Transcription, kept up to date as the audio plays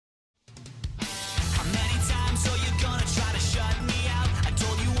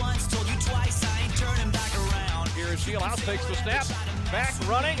Here's Fieldhouse, takes the snap, back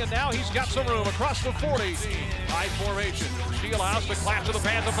running, and now he's got some room across the 40. High formation. Fieldhouse, the clap to the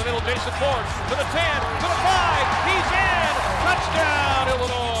pass up the middle. Jason Ford to the 10, to the 5. He's in. Touchdown,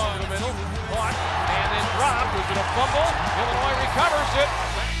 Illinois. The middle, caught, and then dropped. Was it a fumble? Illinois recovers it.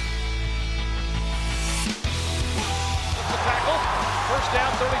 The tackle. First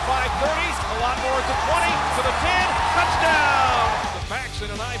down, 35-30. A lot more at the 20, to the 10. Touchdown. The backs in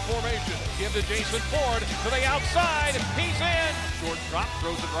an I formation. Give to Jason Ford to the outside. He's in. Short drop,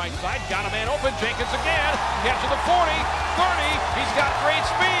 throws it right side. Got a man open. Jenkins again. Gets to the 40, 30. He's got great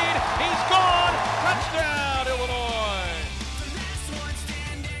speed. He's gone. Touchdown, Illinois.